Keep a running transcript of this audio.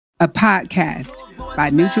a podcast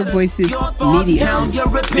by Neutral Voices Media.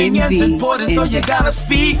 Your opinions important, so you gotta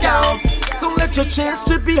speak out. Don't let your chance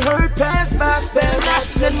to be heard pass by. Spell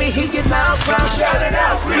out, let me hear you loud. Shout it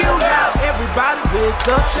out real loud. Everybody wake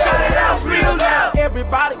up. Shout it out real loud.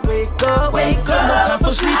 Everybody wake up. Wake up. No time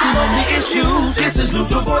for sleeping on the issues. This is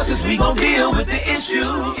Neutral Voices. We gon' deal with the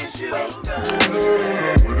issues.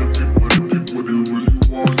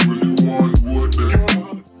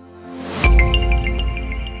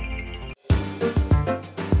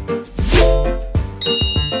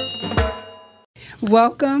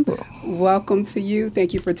 Welcome to you.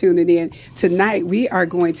 Thank you for tuning in. Tonight we are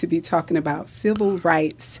going to be talking about civil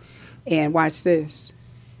rights and watch this,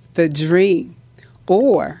 the dream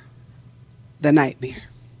or the nightmare.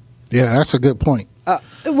 Yeah, that's a good point. Well,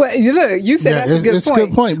 look, you said that's a good point. It's a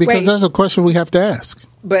good point because that's a question we have to ask.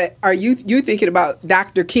 But are you thinking about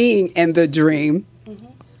Dr. King and the dream? Mm-hmm.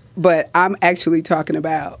 But I'm actually talking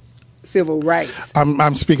about civil rights.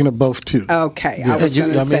 I'm speaking of both too. Okay, yeah. I was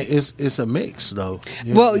going to say it's a mix though.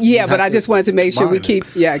 But I just wanted to make sure we keep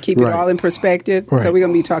it all in perspective. Right. So we're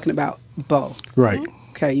going to be talking about both. Right.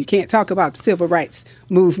 Okay, you can't talk about the civil rights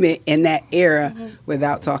movement in that era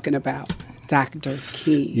without talking about Dr.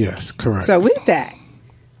 King. Yes, correct. So with that,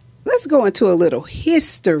 let's go into a little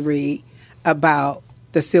history about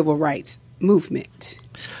the civil rights movement.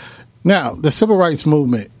 Now, the civil rights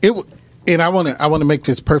movement, and I want to make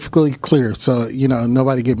this perfectly clear so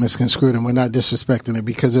nobody get misconstrued, and we're not disrespecting it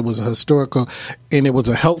because it was a historical and it was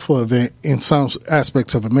a helpful event in some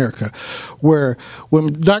aspects of America, where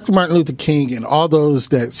when Dr. Martin Luther King and all those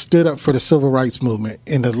that stood up for the civil rights movement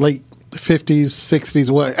in the late 50s,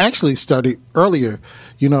 60s, well, it actually started earlier,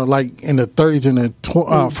 like in the 30s and the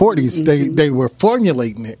 40s, they were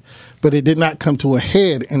formulating it, but it did not come to a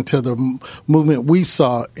head until the movement we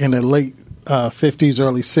saw in the late 50s,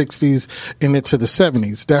 early 60s, and into the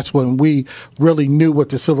 70s. That's when we really knew what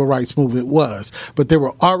the civil rights movement was. But there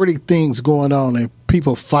were already things going on and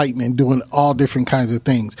people fighting and doing all different kinds of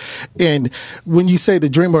things. And when you say the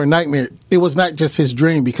dream or a nightmare, it was not just his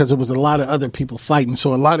dream because it was a lot of other people fighting.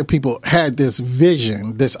 So a lot of people had this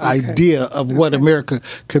vision, this idea of what America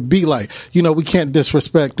could be like. We can't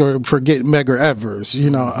disrespect or forget Medgar Evers,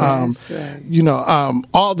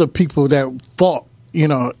 all the people that fought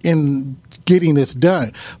in getting this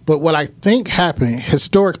done. But what I think happened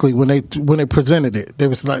historically when they presented it,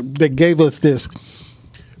 they gave us this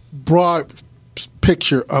broad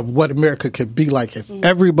picture of what America could be like if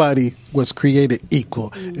everybody was created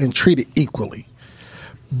equal and treated equally.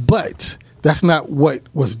 But that's not what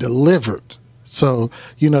was delivered. So,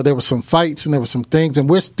 there were some fights and there were some things, and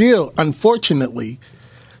we're still, unfortunately,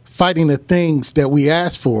 fighting the things that we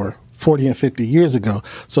asked for 40 and 50 years ago.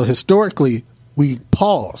 So historically, we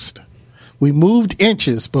paused. We moved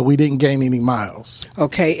inches, but we didn't gain any miles.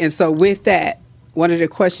 Okay, and so with that, one of the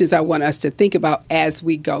questions I want us to think about as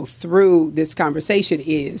we go through this conversation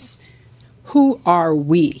is, who are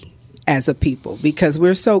we as a people? Because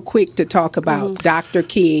we're so quick to talk about Dr.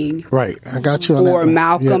 King. Right, I got you on or that.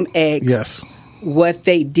 Malcolm X. Yes. What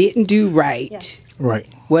they didn't do right. Yes. Right.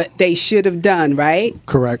 What they should have done, right?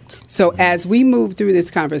 Correct. So as we move through this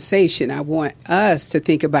conversation, I want us to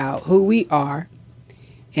think about who we are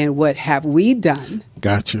and what have we done.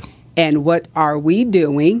 Got you. And what are we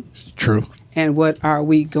doing? True. And what are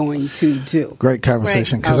we going to do? Great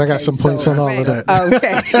conversation, because I got some points on all of that.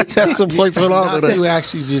 Okay. I got some points on all of that. You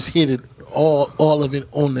actually just hit it, all of it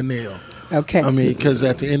on the nail. Okay. I mean, because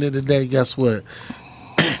at the end of the day, guess what?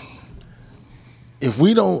 If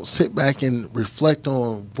we don't sit back and reflect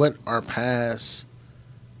on what our past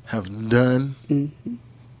have done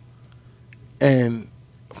and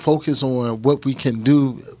focus on what we can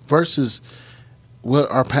do versus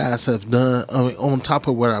what our past have done, on top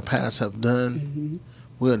of what our past have done,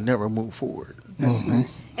 we'll never move forward. That's right.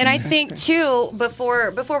 And I think, too,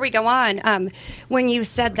 before we go on, when you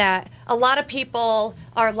said that, a lot of people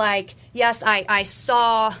are like, yes, I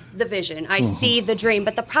saw the vision. I see the dream.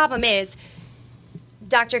 But the problem is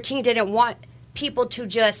Dr. King didn't want people to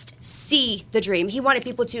just see the dream. He wanted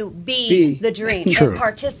people to be the dream and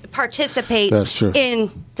participate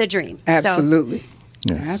in the dream. Absolutely. So,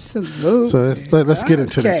 yes. Absolutely. So let's get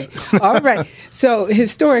into this. All right. So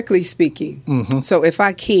historically speaking, so if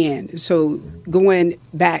I can, so going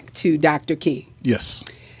back to Dr. King. Yes.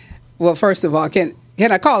 Well, first of all, can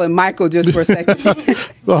I call him Michael just for a second? So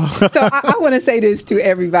I want to say this to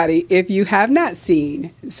everybody. If you have not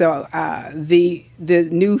seen, the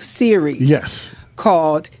new series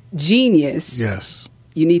called Genius. Yes.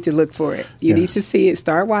 You need to look for it. You need to see it.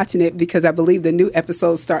 Start watching it because I believe the new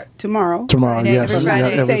episodes start tomorrow. Tomorrow, Friday, yes. every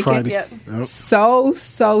Friday. Every Friday. Yep. So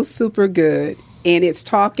super good. and it's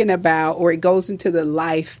talking about, or it goes into the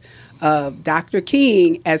life of Dr.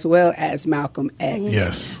 King as well as Malcolm X.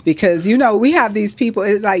 Yes. Because, we have these people,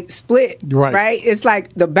 it's like split, right? It's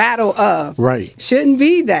like the battle of. Right. Shouldn't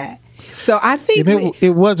be that. So I think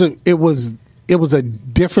it was a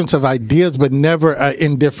difference of ideas, but never an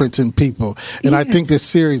indifference in people. And I think this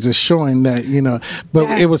series is showing that,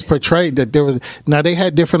 but it was portrayed that now they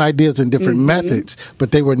had different ideas and different methods,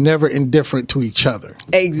 but they were never indifferent to each other.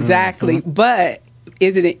 Exactly. But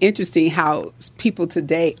isn't it interesting how people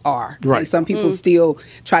today are? Right. And some people still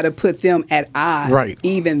try to put them at odds, right,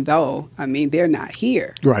 even though, they're not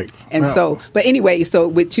here. Right. And but anyway, so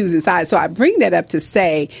with choosing sides, so I bring that up to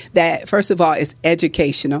say that, first of all, it's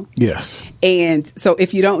educational. Yes. And so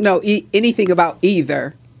if you don't know anything about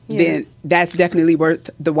either, then that's definitely worth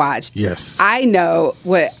the watch. Yes. I know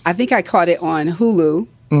I think I caught it on Hulu.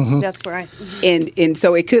 Mm-hmm. That's right. And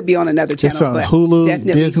so it could be on another channel. It's on but Hulu,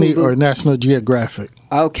 Disney, Hulu. Or National Geographic.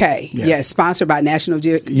 Okay. Yes. Sponsored by National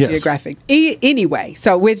Geographic. Yes. Anyway,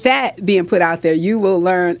 so with that being put out there, you will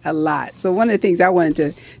learn a lot. So one of the things I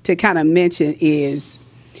wanted to kind of mention is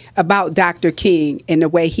about Dr. King and the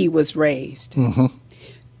way he was raised. Mm-hmm.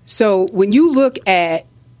 So when you look at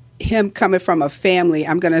him coming from a family,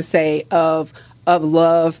 I'm going to say of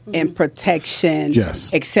love and protection,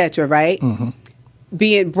 et cetera, right? Mm-hmm.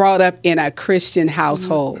 Being brought up in a Christian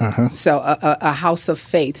household, so a house of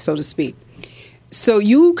faith, so to speak. So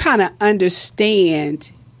you kind of understand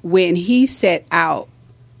when he set out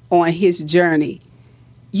on his journey,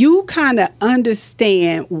 you kind of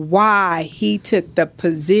understand why he took the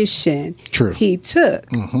position he took.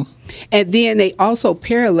 Mm-hmm. And then they also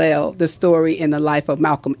parallel the story in the life of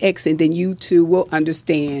Malcolm X, and then you too will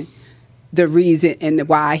understand the reason and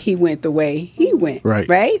why he went the way he went.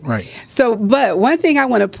 Right. So, but one thing I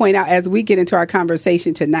want to point out as we get into our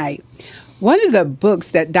conversation tonight, one of the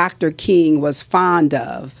books that Dr. King was fond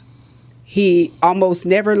of, he almost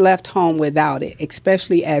never left home without it,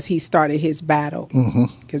 especially as he started his battle,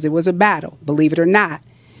 because it was a battle, believe it or not.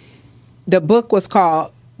 The book was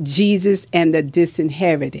called Jesus and the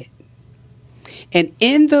Disinherited. And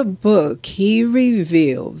in the book, he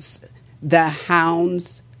reveals the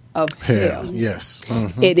hounds of hell. Yes.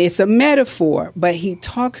 Mm-hmm. It is a metaphor, but he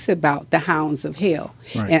talks about the hounds of hell.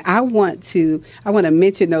 Right. And I want to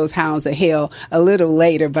mention those hounds of hell a little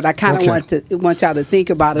later, but I kind of want y'all to think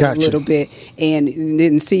about it a little bit and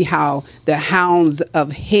then see how the hounds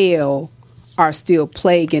of hell are still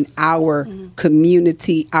plaguing our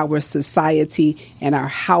community, our society, and our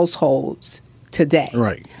households today.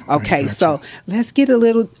 Right. Okay, so let's get a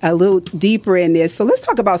little deeper in this. So let's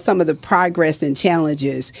talk about some of the progress and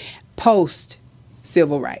challenges post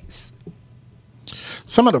civil rights.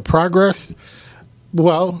 Some of the progress,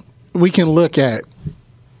 well, we can look at,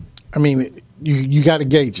 you got to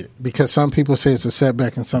gauge it, because some people say it's a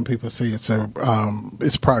setback and some people say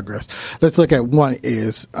it's progress. Let's look at one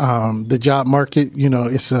is the job market.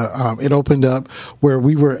 It opened up where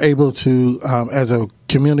we were able to, as a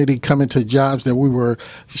community, come into jobs that we were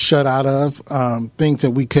shut out of, things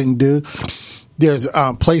that we couldn't do. There's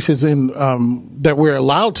places in that we're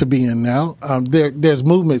allowed to be in now. There's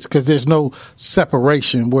movements because there's no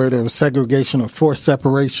separation where there was segregation or forced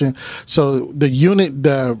separation. So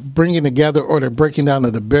the bringing together or the breaking down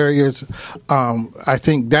of the barriers, I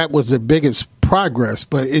think that was the biggest progress.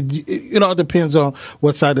 But it all depends on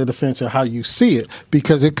what side of the fence or how you see it,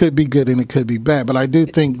 because it could be good and it could be bad. But I do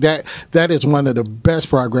think that is one of the best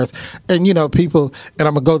progress. And, people, and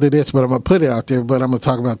I'm going to go to this, but I'm going to put it out there, but I'm going to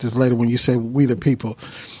talk about this later when you say we the people.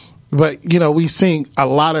 But, we've seen a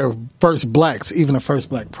lot of first blacks, even the first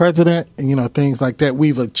black president, and, things like that.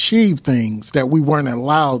 We've achieved things that we weren't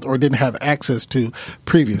allowed or didn't have access to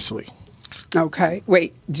previously. Okay.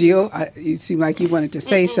 Wait, Jill, you seem like you wanted to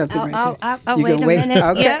say something right there. I'll wait a minute.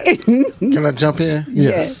 Okay. Can I jump in?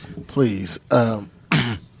 Yes. Please.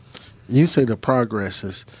 You say the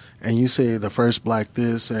progresses, and you say the first black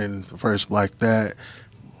this and the first black that,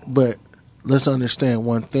 but let's understand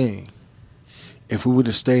one thing. If we would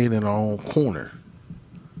have stayed in our own corner,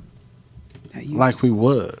 like we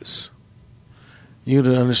was, you'd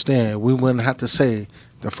understand we wouldn't have to say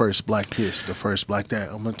the first black this, the first black that.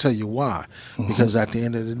 I'm going to tell you why. Mm-hmm. Because at the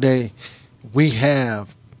end of the day, we had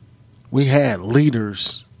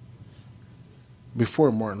leaders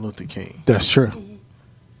before Martin Luther King. That's true.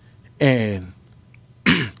 And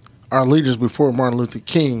our leaders before Martin Luther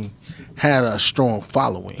King had a strong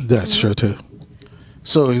following. That's true too.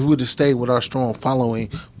 So if we would have stayed with our strong following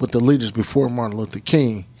with the leaders before Martin Luther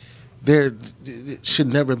King, there should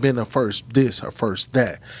never been a first this or first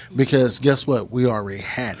that, because guess what? We already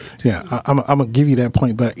had it. Yeah, I'm going to give you that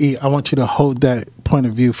point, but E, I want you to hold that point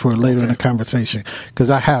of view for later in the conversation, because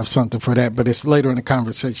I have something for that, but it's later in the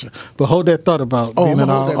conversation. But hold that thought about being in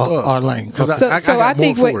our lane. So I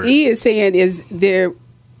think what E is saying is there.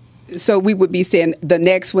 So we would be saying the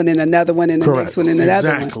next one and another one and the next one and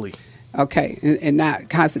another one. Okay, and not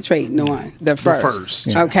concentrating on the first.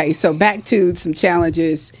 Yeah. Okay, so back to some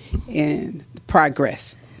challenges and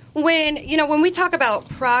progress. When we talk about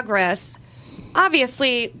progress,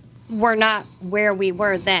 obviously we're not where we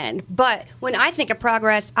were then. But when I think of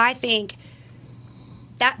progress, I think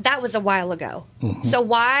that was a while ago. Mm-hmm. So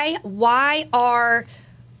why are,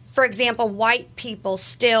 for example, white people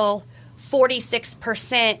still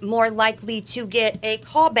 46% more likely to get a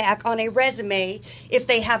callback on a resume if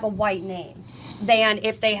they have a white name than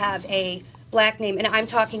if they have a black name? And I'm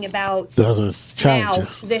talking about now,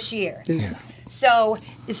 this year. Yeah. So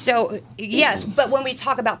yes, but when we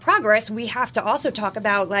talk about progress, we have to also talk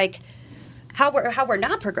about like how we're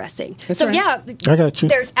not progressing. That's right. Yeah, I got you.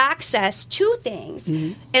 There's access to things,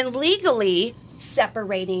 and legally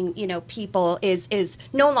separating, people is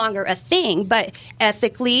no longer a thing, but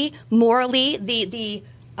ethically, morally, the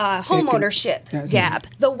home ownership gap,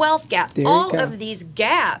 the wealth gap, all of these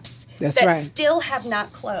gaps that still have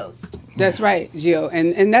not closed. That's right, Jill,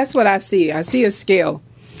 and that's what I see. I see a scale.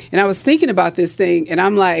 And I was thinking about this thing, and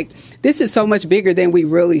I'm like, this is so much bigger than we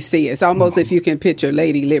really see. It's almost if you can picture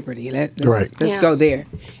Lady Liberty. Let's go there.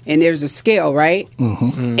 And there's a scale, right?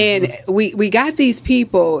 Mm-hmm. And we got these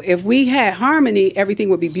people. If we had harmony, everything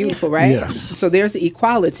would be beautiful, right? Yes. So there's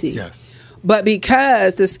equality. Yes. But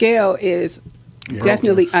because the scale is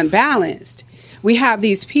definitely unbalanced, we have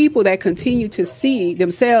these people that continue to see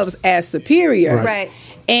themselves as superior. Right.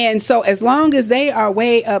 And so as long as they are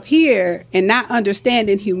way up here and not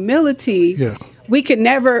understanding humility, we could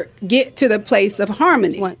never get to the place of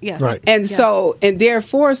harmony. Yes. Right. And so, and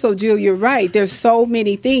therefore, so Jill, you're right. There's so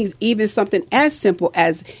many things, even something as simple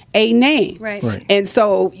as a name. Right. And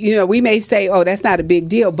so, we may say, oh, that's not a big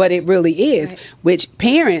deal, but it really is, which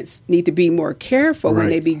parents need to be more careful when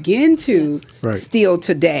they begin to steal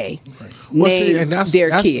today. Name their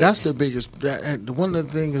kids. That's the biggest. One of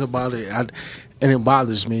the things about it, and it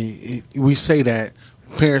bothers me. We say that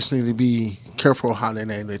parents need to be careful how they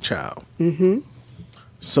name their child. Mm-hmm.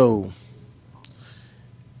 So,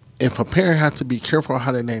 if a parent has to be careful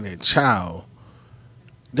how they name their child,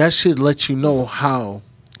 that should let you know how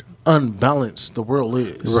unbalanced the world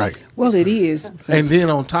is. Right. Well, it is. And then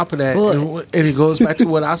on top of that, and it goes back to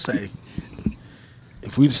what I say.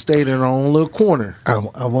 If we stayed in our own little corner,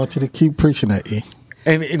 I want you to keep preaching that, E.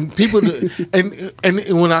 And people, and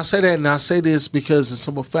when I say that, and I say this because the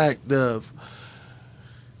simple fact of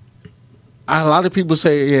a lot of people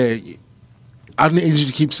say, yeah, I need you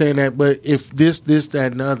to keep saying that, but if this,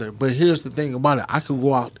 that, and the other. But here's the thing about it: I could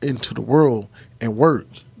go out into the world and work,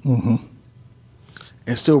 and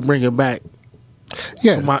still bring it back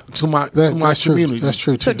to my community. That's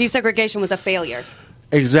true. So desegregation was a failure.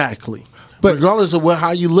 Exactly. But regardless of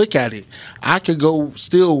how you look at it, I could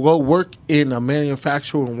still go work in a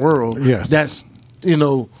manufacturing world that's,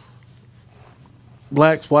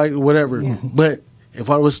 black, white, whatever. Mm-hmm. But if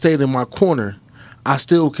I was stayed in my corner, I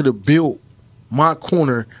still could have built my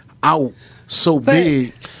corner out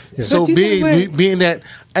big, being that,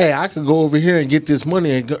 hey, I could go over here and get this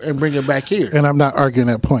money and bring it back here. And I'm not arguing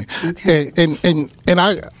that point. Okay. And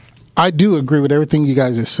I do agree with everything you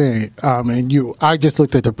guys are saying. I just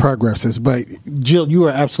looked at the progresses, but Jill, you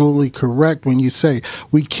are absolutely correct when you say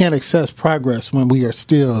we can't assess progress when we are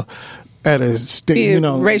still at a state,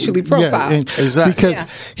 racially profiled. Exactly. Because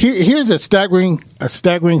here's a staggering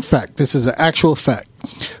fact. This is an actual fact.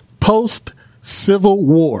 Post Civil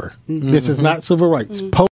War, this is not civil rights.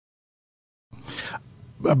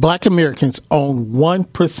 Black Americans own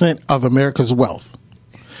 1% of America's wealth.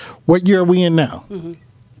 What year are we in now?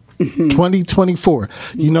 2024.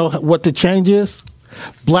 You know what the change is?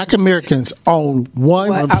 Black Americans own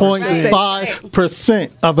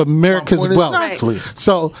 1.5% of America's wealth. Exactly.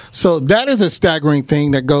 So that is a staggering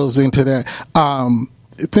thing that goes into that.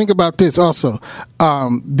 Think about this also.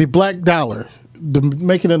 The black dollar, the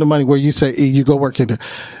making of the money where you say you go work into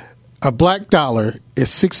a black dollar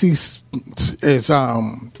is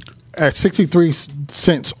at 63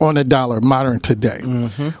 cents on a dollar modern today.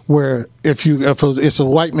 Mm-hmm. Where if it's a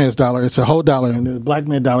white man's dollar, it's a whole dollar, and the black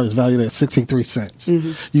man's dollar is valued at 63 cents.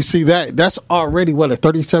 Mm-hmm. You see that's already a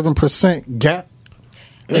 37% gap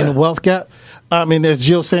in the wealth gap. I mean, as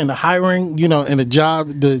Jill saying, the hiring, and the job,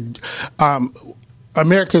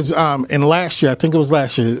 America's in last year, I think it was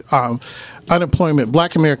last year, unemployment,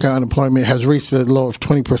 Black American unemployment has reached a low of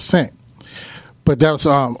 20%. But that was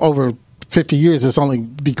over 50 years, it's only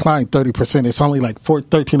declined 30%. It's only like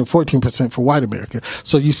 13 or 14% for white America.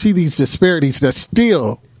 So you see these disparities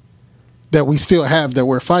that we still have that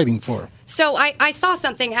we're fighting for. So I saw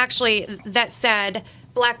something actually that said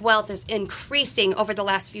Black wealth is increasing over the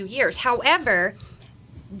last few years. However,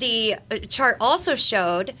 the chart also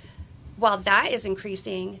showed while that is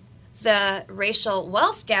increasing, the racial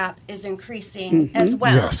wealth gap is increasing as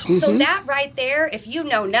well. Yes. So that right there, if you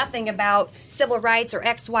know nothing about civil rights or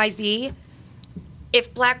XYZ,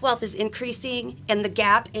 if Black wealth is increasing and the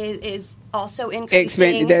gap is also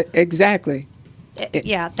increasing. Exactly.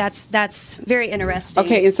 Yeah, that's very interesting.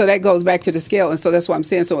 Okay, and so that goes back to the scale, and so that's what I'm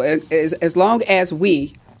saying. So as long as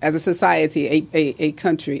we, as a society, a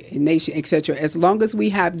country, a nation, etc., as long as we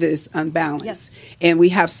have this unbalance, and we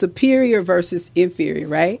have superior versus inferior,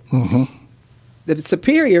 right? Mm-hmm. The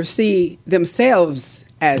superior see themselves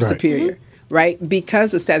as superior, right?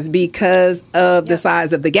 Because of status, because of the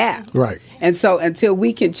size of the gap. Right. And so until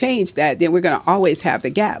we can change that, then we're going to always have the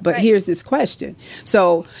gap. But here's this question.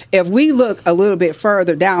 So if we look a little bit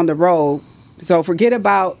further down the road, so forget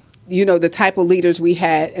about, the type of leaders we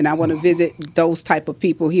had, and I want to visit those type of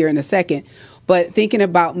people here in a second. But thinking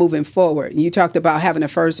about moving forward, you talked about having the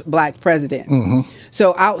first Black president. Mm-hmm.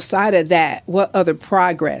 So outside of that, what other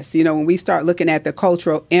progress? When we start looking at the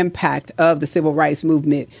cultural impact of the civil rights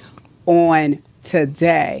movement on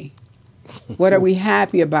today, what are we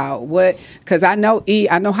happy about? Because I know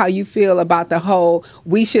how you feel about the whole,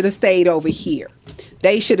 we should have stayed over here.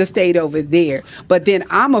 They should have stayed over there. But then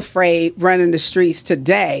I'm afraid running the streets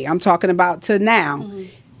today, I'm talking about to now,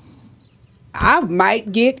 I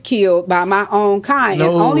might get killed by my own kind. No.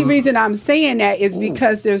 And the only reason I'm saying that is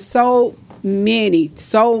because there's so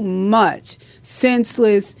much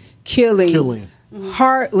senseless killing.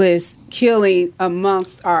 Heartless killing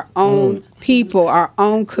amongst our own people, our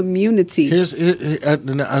own community.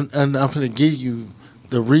 And I'm going to give you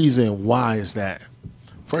the reason why is that.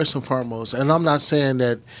 First and foremost, and I'm not saying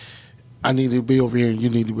that I need to be over here and you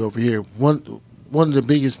need to be over here. One of the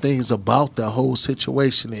biggest things about the whole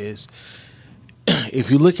situation is, if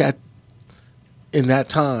you look at in that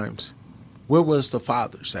times, where was the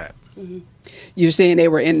fathers at? Mm-hmm. You're saying they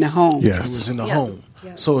were in the home. Yes. It was in the home.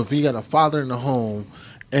 Yeah. So if you got a father in the home,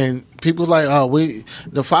 and people like,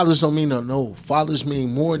 the fathers don't mean no. Fathers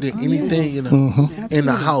mean more than anything in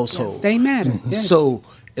the household. Yeah. They matter. Mm-hmm. Yes. So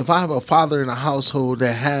if I have a father in a household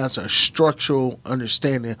that has a structural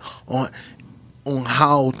understanding on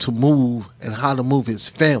how to move and how to move his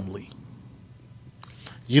family,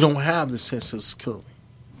 you don't have the senseless killing.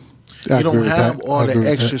 You don't have all the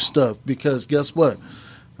extra stuff, because guess what?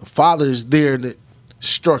 The father is there to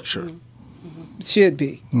structure. Should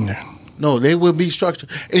be. Yeah. No, they will be structured.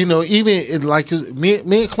 Even like me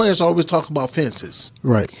and Clarence always talk about Fences.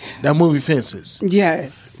 Right. That movie Fences.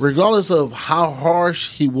 Yes. Regardless of how harsh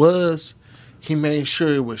he was, he made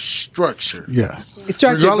sure it was structured. Yes.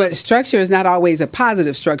 But structure is not always a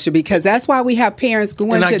positive structure, because that's why we have parents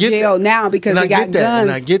going to jail now because they got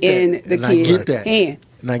guns in the kids' hand.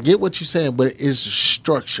 And I get what you're saying, but it's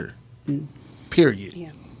structure. Period.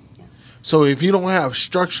 Yeah. So if you don't have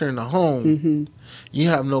structure in the home, you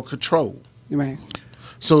have no control. Right.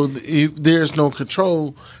 So if there's no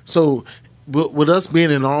control, so with us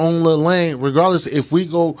being in our own little lane, regardless if we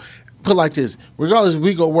go, put it like this, regardless if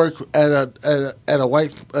we go work at a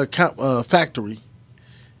white factory,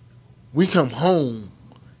 we come home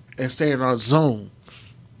and stay in our zone.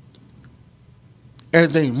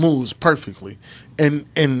 Everything moves perfectly.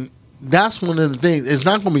 And that's one of the things. It's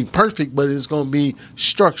not going to be perfect, but it's going to be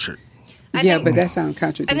structured. But that sounds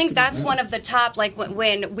contradictory. I think that's one of the top, like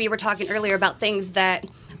when we were talking earlier about things that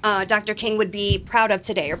Dr. King would be proud of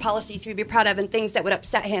today, or policies he would be proud of, and things that would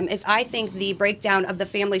upset him, is I think the breakdown of the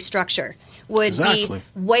family structure would be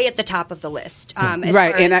way at the top of the list.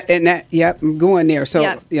 Right, I'm going there. So,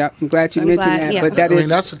 I'm glad you mentioned that. Yeah. But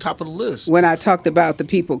that's the top of the list. When I talked about the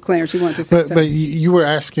people, Clarence, you wanted to say something? But you were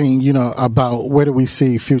asking, about where do we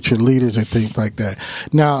see future leaders and things like that.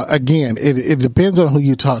 Now, again, it depends on who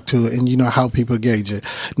you talk to and, how people gauge it.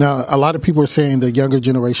 Now, a lot of people are saying the younger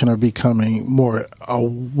generation are becoming more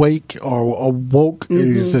awake or woke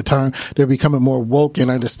is the term. They're becoming more woke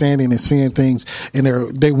and understanding and seeing things, and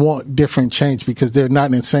they want different change because they're not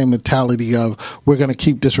in the same mentality of we're going to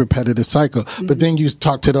keep this repetitive cycle. But then you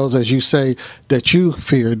talk to those, as you say, that you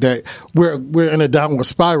fear that we're in a downward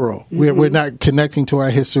spiral. We're not connecting to our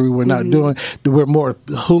history. We're not we're more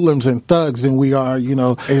hoodlums and thugs than we are,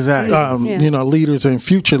 leaders and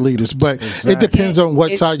future leaders. But it depends on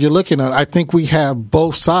what side you're looking at. I think we have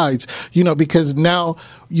both sides, because now,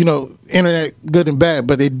 internet good and bad,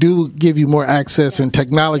 but it do give you more access and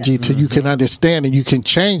technology to you can understand and you can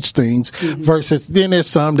change things versus then there's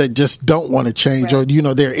some that just don't want to change or,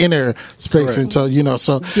 they're in their space. And so,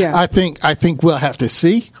 I think we'll have to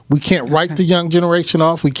see. We can't write the young generation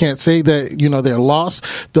off. We can't say that, they're lost,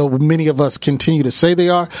 though many of us continue to say they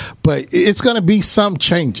are, but it's going to be some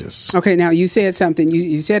changes. Okay. Now you said something,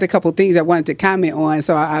 you said a couple things I wanted to comment on,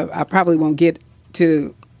 so I probably won't get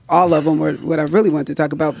to all of them or what I really want to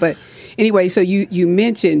talk about. But anyway, so you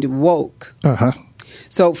mentioned woke.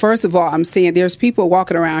 So first of all, I'm saying there's people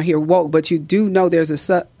walking around here woke, but you do know there's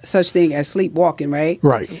a such thing as sleepwalking, right?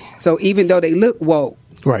 Right. So even though they look woke,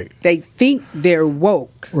 right, they think they're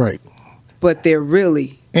woke, right, but they're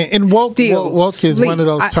really and woke is one of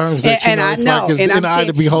those terms that it's like in the eye of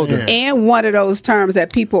the beholder, and one of those terms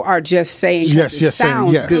that people are just saying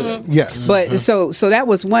sounds good. Yes. But so that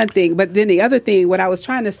was one thing. But then the other thing, what I was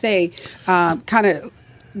trying to say, kind of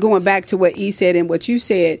going back to what E said and what you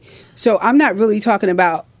said. So I'm not really talking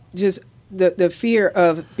about just the fear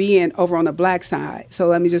of being over on the black side. So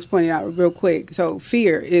let me just point it out real quick. So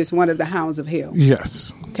fear is one of the hounds of hell.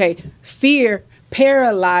 Yes. Okay. Fear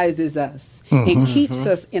paralyzes us and keeps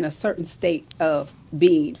us in a certain state of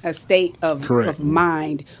being, a state of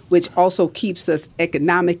mind, which also keeps us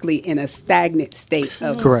economically in a stagnant state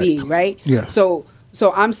of being, right? Yes. So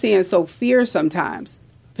I'm saying, fear sometimes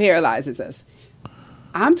paralyzes us.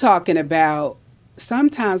 I'm talking about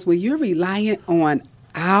sometimes when you're reliant on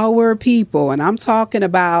our people, and I'm talking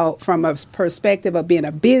about from a perspective of being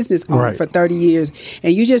a business owner for 30 years,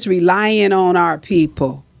 and you're just relying on our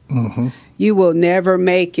people. You will never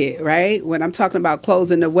make it, right? When I'm talking about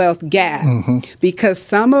closing the wealth gap, because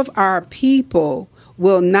some of our people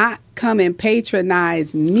will not come and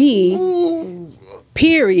patronize me,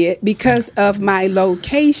 period, because of my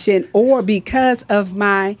location or because of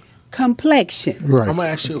my complexion. Right. I'm gonna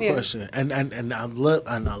ask you a question, and I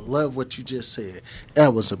love what you just said.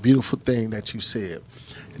 That was a beautiful thing that you said.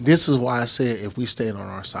 This is why I said if we stayed on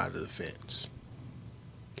our side of the fence.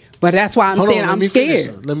 But that's why I'm saying I'm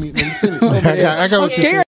scared. Let me finish. I got what you're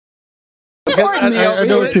saying. I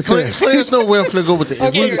know what you're saying. Players know where I'm going to go with it.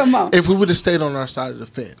 Come on. If we would have stayed on our side of the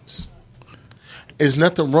fence, there's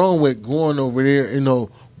nothing wrong with going over there,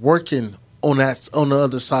 working on the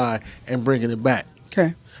other side and bringing it back.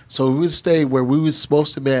 Okay. So we would stay where we were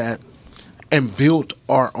supposed to be at and build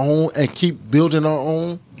our own and keep building our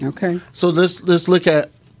own. Okay. So let's look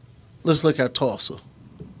at Tulsa.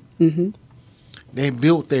 They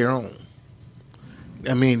built their own.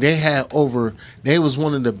 I mean, they was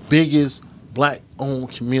one of the biggest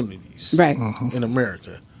black-owned communities in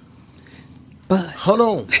America. But hold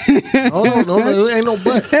on, no, ain't no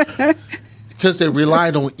but, because they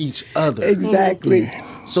relied on each other. Exactly.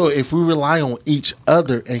 So if we rely on each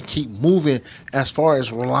other and keep moving as far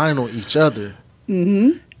as relying on each other,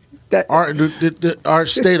 our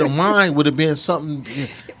state of mind would have been something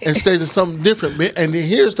instead of something different. And then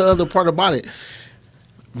here's the other part about it.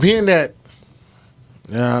 Being that,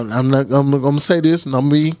 I'm gonna say this, and I'm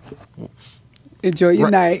gonna be enjoy your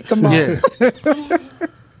night. Come on. Yeah.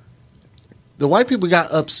 The white people got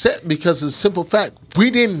upset because of the simple fact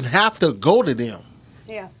we didn't have to go to them.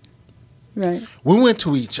 Yeah. Right. We went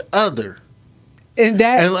to each other. And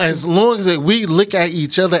as long as we look at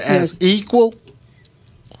each other as equal,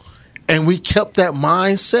 and we kept that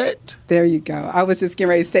mindset. There you go. I was just getting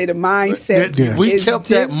ready to say the mindset. We kept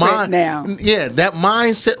that mind now. Yeah, that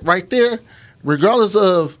mindset right there, regardless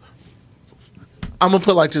of, I'm gonna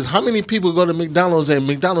put it like this: how many people go to McDonald's and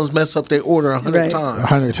McDonald's mess up their order 100 times?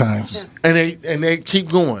 100 times. And they keep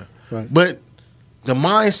going. Right. But the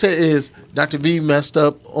mindset is Dr. V messed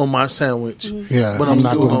up on my sandwich. Yeah, but I'm not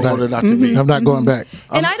still going gonna go to Dr. V. I'm not going back.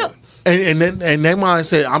 And I don't. And their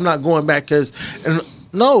mindset, I'm not going back because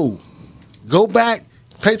no. Go back,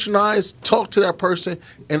 patronize, talk to that person,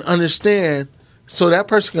 and understand, so that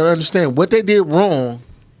person can understand what they did wrong,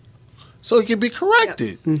 so it can be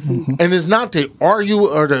corrected. And it's not to argue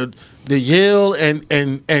or to yell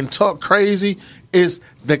and talk crazy. It's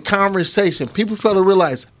the conversation. People fail to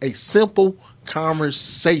realize a simple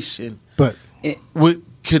conversation, but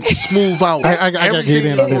could smooth out. I got to get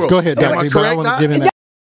in on this. Go ahead, Dr. But I want to get in.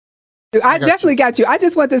 I definitely got you. I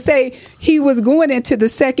just want to say he was going into the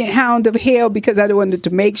second hound of hell because I wanted to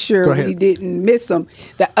make sure we didn't miss him.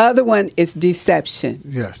 The other one is deception.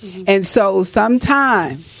 Yes. And so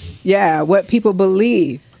sometimes, what people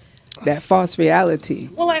believe, that false reality.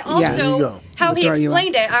 Well, I also, how he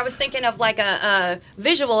explained it, I was thinking of like a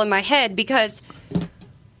visual in my head, because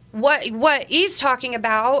what he's talking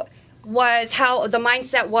about was how the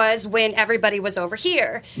mindset was when everybody was over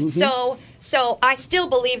here. Mm-hmm. So I still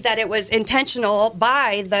believe that it was intentional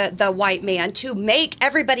by the white man to make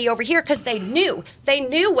everybody over here, because they knew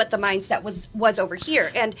what the mindset was over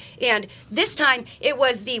here. And this time it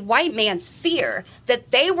was the white man's fear that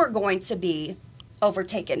they were going to be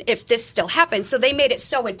overtaken if this still happened. So they made it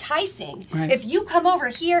so enticing. Right. If you come over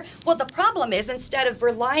here, well, the problem is, instead of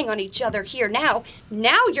relying on each other here now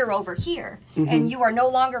you're over here, and you are no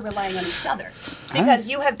longer relying on each other, because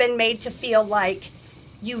you have been made to feel like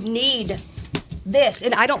you need this,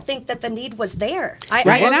 and I don't think that the need was there. I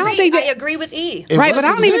agree with E. Right, but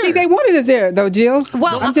I don't even think they wanted us there, though, Jill.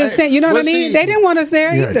 Well, I'm just saying, you know what I mean? They didn't want us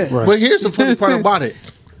there either. Right. But here's the funny part about it.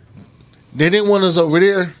 They didn't want us over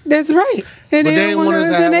there. That's right. And they didn't want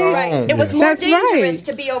us to have our own. It was more dangerous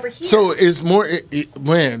to be over here. So it's more,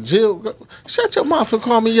 man, Jill, shut your mouth and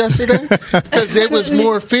call me yesterday. Because there was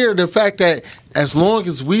more fear, the fact that as long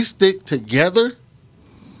as we stick together.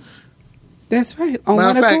 That's right. On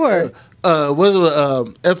one accord. Was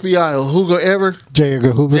it FBI Hugo Ever? J.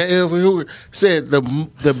 Edgar Hoover said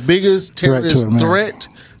the biggest terrorist threat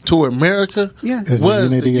to America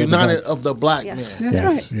was the United of the Black Men. That's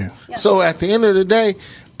right. Yeah. So at the end of the day,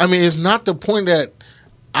 I mean, it's not the point that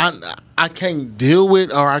I can't deal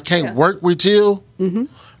with or I can't work with Jill. Mm-hmm.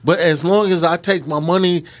 But as long as I take my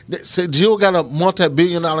money, Jill got a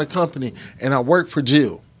multi-billion-dollar company, and I work for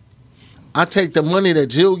Jill. I take the money that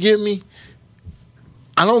Jill give me.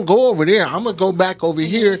 I don't go over there. I'm going to go back over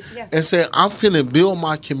here and say, I'm finna build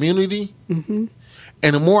my community. Mm-hmm.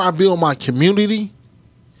 And the more I build my community,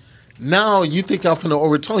 now you think I'm finna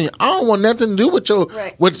overturn you. I don't want nothing to do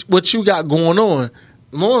with what you got going on.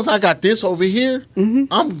 As long as I got this over here,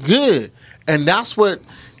 I'm good. And that's what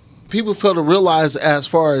people fail to realize as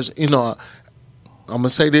far as, I'm going to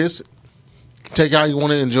say this. Take how you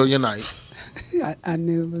want to enjoy your night. I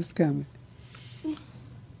knew it was coming.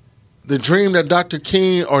 The dream that Dr.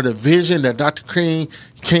 King, or the vision that Dr.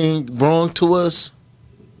 King brought to us,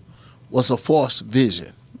 was a false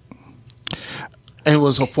vision. And it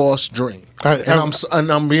was a false dream.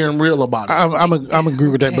 I'm being real about it. I'm agree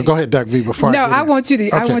with that, but go ahead, Doc V. Before I want you to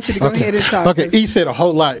go ahead and talk. Okay, he said a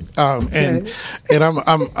whole lot, and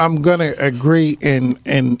I'm going to agree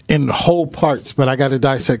in whole parts, but I got to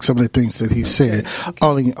dissect some of the things that he said,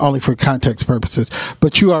 only for context purposes.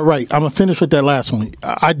 But you are right. I'm gonna finish with that last one.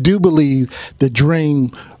 I do believe the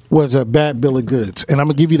dream was a bad bill of goods, and I'm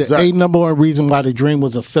gonna give you the number one reason why the dream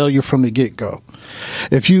was a failure from the get go.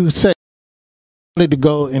 If you say wanted to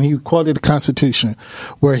go, and he quoted the Constitution,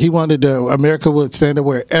 where he wanted America would stand up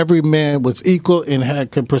where every man was equal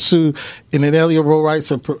and could pursue inalienable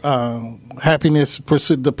rights of happiness,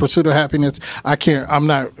 the pursuit of happiness. I'm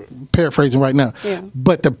not paraphrasing right now,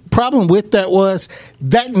 but the problem with that was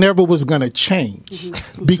that never was going to change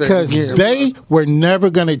because they were never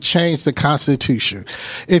going to change the Constitution.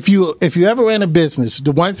 If you ever ran a business,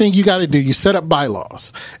 the one thing you got to do, you set up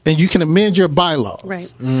bylaws, and you can amend your bylaws,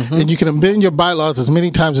 right? And you can amend your bylaws as many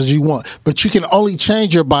times as you want, but you can only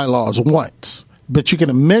change your bylaws once, but you can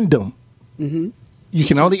amend them. You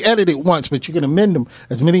can only edit it once, but you can amend them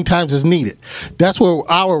as many times as needed. That's where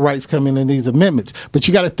our rights come in these amendments. But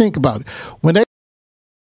you got to think about it. When they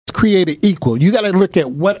created equal, you got to look at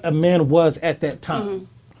what a man was at that time.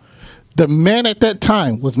 The man at that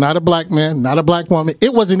time was not a black man, not a black woman.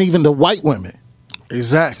 It wasn't even the white women.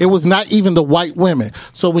 Exactly. It was not even the white women.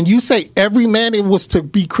 So when you say every man, it was to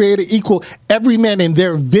be created equal. Every man in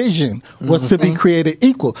their vision was to be created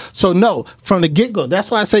equal. So no, from the get go, that's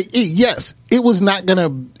why I say yes. It was not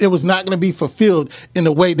gonna be fulfilled in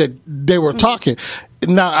the way that they were talking.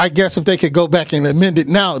 Now, I guess if they could go back and amend it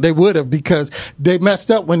now, they would have, because they messed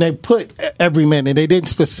up when they put every man, and they didn't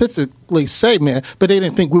specifically say man, but they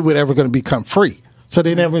didn't think we were ever going to become free. So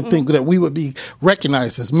they never think that we would be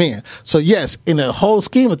recognized as men. So yes, in the whole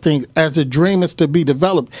scheme of things, as the dream is to be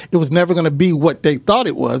developed, it was never going to be what they thought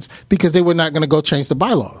it was, because they were not going to go change the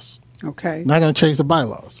bylaws. Okay. Not going to change the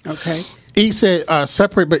bylaws. Okay. He said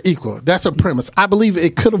separate but equal. That's a premise. I believe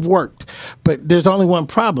it could have worked, but there's only one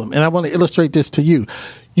problem, and I want to illustrate this to you.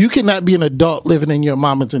 You cannot be an adult living in your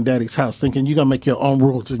mama's and daddy's house thinking you're going to make your own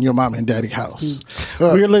rules in your mama and daddy's house.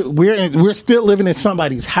 We're still living in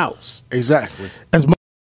somebody's house. Exactly. As much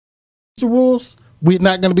as the rules, we're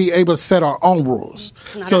not going to be able to set our own rules.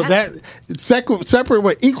 So that separate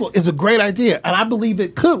but equal is a great idea, and I believe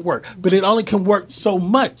it could work, but it only can work so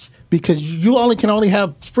much because you can only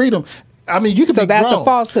have freedom. I mean, you can be that's grown. A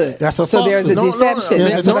falsehood. That's a so falsehood. There's a deception. No.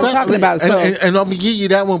 That's what I'm talking about. So, and I'm going to give you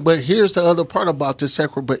that one, but here's the other part about the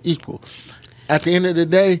separate but equal. At the end of the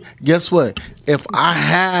day, guess what? If I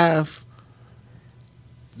have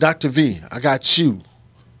Dr. V, I got you,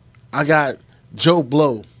 I got Joe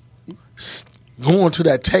Blow going to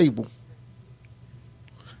that table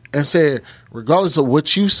and said, regardless of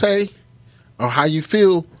what you say or how you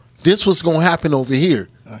feel, this was going to happen over here.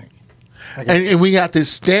 And we have to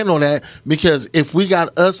stand on that, because if we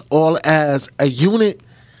got us all as a unit,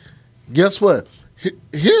 guess what?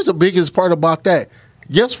 Here's the biggest part about that.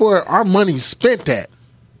 Guess where our money's spent at?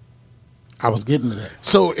 I was getting to that.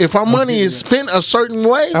 So if our money is spent a certain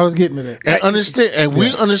way, I was getting to that. And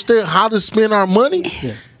we understand how to spend our money,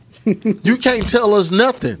 you can't tell us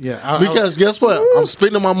nothing. Because guess what? I'm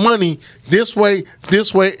spending my money this way,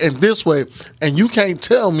 and this way, and you can't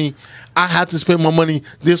tell me I have to spend my money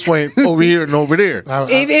this way, over here, and over there.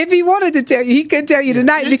 If he wanted to tell you, he could tell you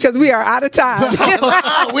tonight, because we are out of time.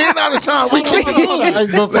 We're out of time. We can't do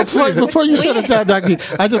it. Before you shut us down, Dr.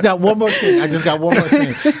 I just got one more thing.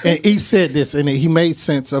 And he said this, and he made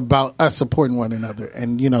sense about us supporting one another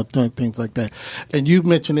and, doing things like that. And you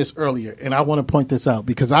mentioned this earlier, and I want to point this out,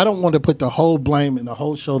 because I don't want to put the whole blame and the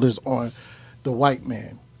whole shoulders on the white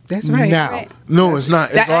man. That's right. Now, no, it's not.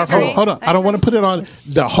 It's our fault. Hold on. I don't want to put it on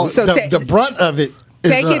the whole. The brunt of it.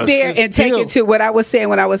 Take it there and take it to what I was saying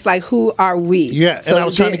when I was like, who are we? Yeah, and I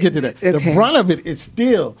was trying to get to that. Okay. The brunt of it is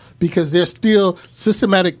still, because there's still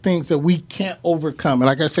systematic things that we can't overcome. And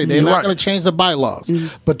like I say, they're not going to change the bylaws.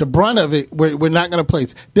 But the brunt of it, we're not going to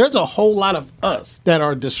place. There's a whole lot of us that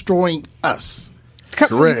are destroying us.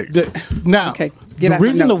 Correct. Now, the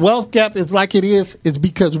reason the wealth gap is like it is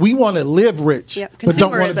because we want to live rich, but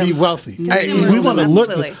don't want to be wealthy. We want to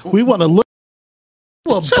look. We want to look.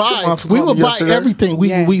 We will buy everything.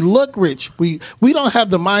 We look rich. We don't have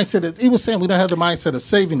the mindset. He was saying we don't have the mindset of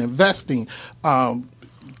saving, investing,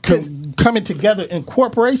 coming together in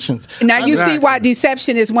corporations. Now you see why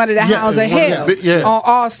deception is one of the hounds of hell on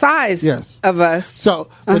all sides of us. So,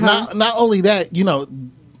 but not only that,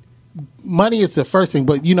 money is the first thing,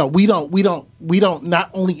 but we don't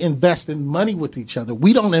not only invest in money with each other.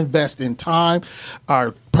 We don't invest in time,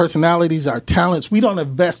 our personalities, our talents. We don't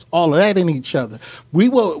invest all of that in each other.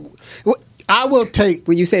 I will take.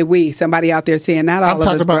 When you say we, somebody out there saying not all of us.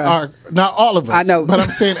 I'm talking about not all of us. I know, but I'm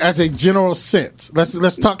saying as a general sense.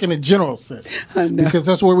 Let's talk in a general sense, because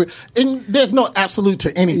that's where and there's no absolute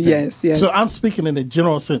to anything. Yes. So I'm speaking in a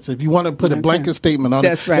general sense. If you want to put a blanket statement on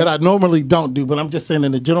it, that I normally don't do, but I'm just saying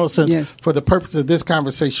in a general sense for the purpose of this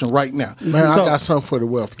conversation right now. Man, I got something for the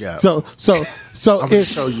wealth gap. So I'm gonna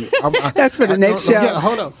show you. That's for the next show. Yeah,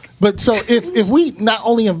 hold on. But so if we not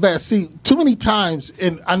only invest, see, too many times,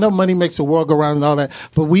 and I know money makes the world go round and all that,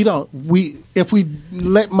 but if we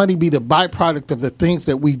let money be the byproduct of the things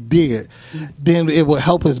that we did, then it will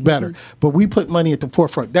help us better. But we put money at the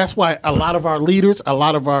forefront. That's why a lot of our leaders, a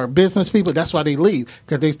lot of our business people, that's why they leave,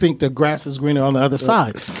 because they think the grass is greener on the other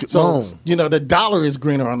side. So, the dollar is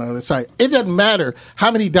greener on the other side. It doesn't matter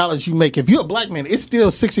how many dollars you make. If you're a black man, it's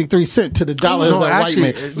still 63 cents to the dollar of that white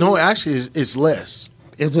man. No, actually, it's less.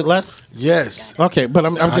 Is it less? Yes. Okay, but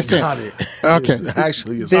I'm just saying. It. Okay. It's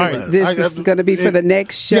less. This is going to be for the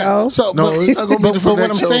next show. Yeah, so, no, it's not going to be for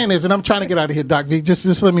what I'm saying is, and I'm trying to get out of here, Doc V,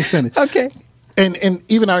 just let me finish. Okay. And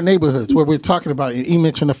even our neighborhoods where we're talking about, and he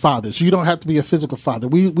mentioned the fathers. You don't have to be a physical father.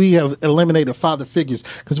 We have eliminated father figures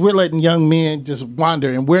because we're letting young men just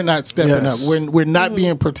wander, and we're not stepping up. We're not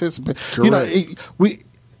being participant. Correct.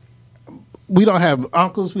 We don't have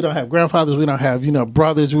uncles, we don't have grandfathers, we don't have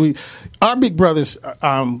brothers. Our big brothers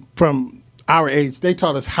from our age, they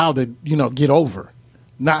taught us how to get over,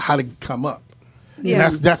 not how to come up. Yeah.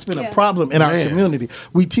 And that's been a problem in our community.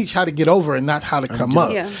 We teach how to get over and not how to come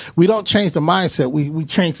up. Yeah. We don't change the mindset. We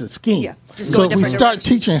change the scheme. Yeah. So if we start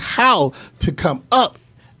teaching how to come up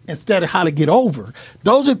instead of how to get over,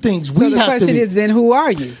 those are things we have to. So the question is, then who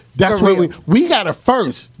are you? That's where we got to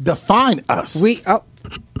first define us.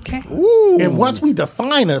 Okay. Ooh. And once we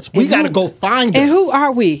define us, we got to go find us. And who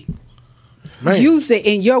are we? Man. You say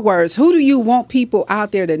in your words, who do you want people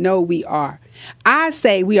out there to know we are? I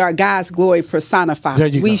say we are God's glory personified.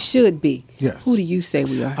 We should be. Yes. Who do you say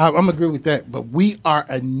we are? I'm agree with that, but we are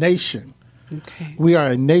a nation. Okay. We are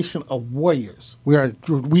a nation of warriors. We are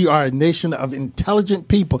a nation of intelligent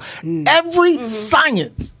people. Every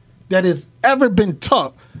science that has ever been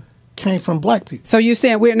taught came from black people. So you're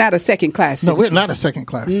saying we're not a second class No, citizen? we're not a second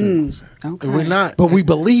class citizen. Okay. We're not. But we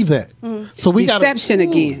believe that. So we got Deception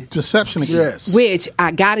again. Deception again. Yes. Which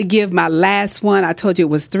I got to give my last one. I told you it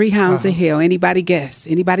was 3 hounds of hell. Anybody guess?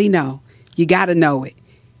 Anybody know? You got to know it.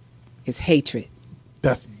 It's hatred.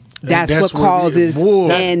 That's That's what causes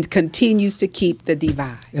and continues to keep the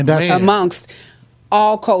divide And that's- amongst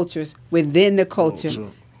all cultures, within the culture,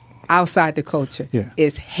 outside the culture. Yeah.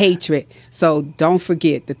 Is hatred. So don't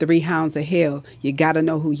forget the 3 hounds of hell. You got to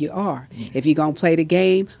know who you are. If you're going to play the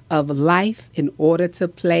game of life, in order to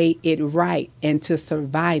play it right and to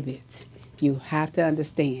survive it, you have to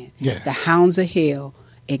understand the hounds of hell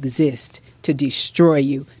exist to destroy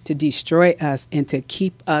you, to destroy us, and to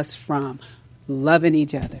keep us from loving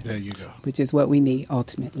each other. There you go. Which is what we need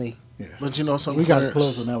ultimately. Yeah. But you know something. We got to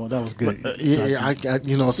close on that one. That was good.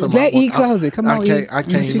 You know something. Let E close it. Come on, E. I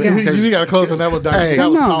can't. You got- You got to close on that one, Dr. Hey, That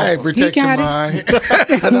was come on. powerful. Hey, protect He your got mind.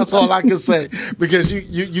 That's all I can say because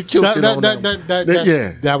you killed it on that.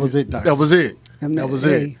 Yeah, that was it, Dr. that was it. I'm not- That was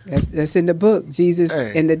hey, it. That's in the book, Jesus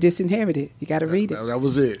Hey. and the Disinherited. You got to read it. That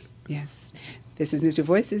was it. Yes. This is Neutral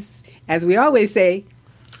Voices. As we always say,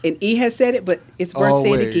 and E has said it, but it's worth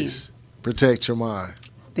saying again. Always protect your mind.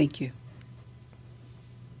 Thank you.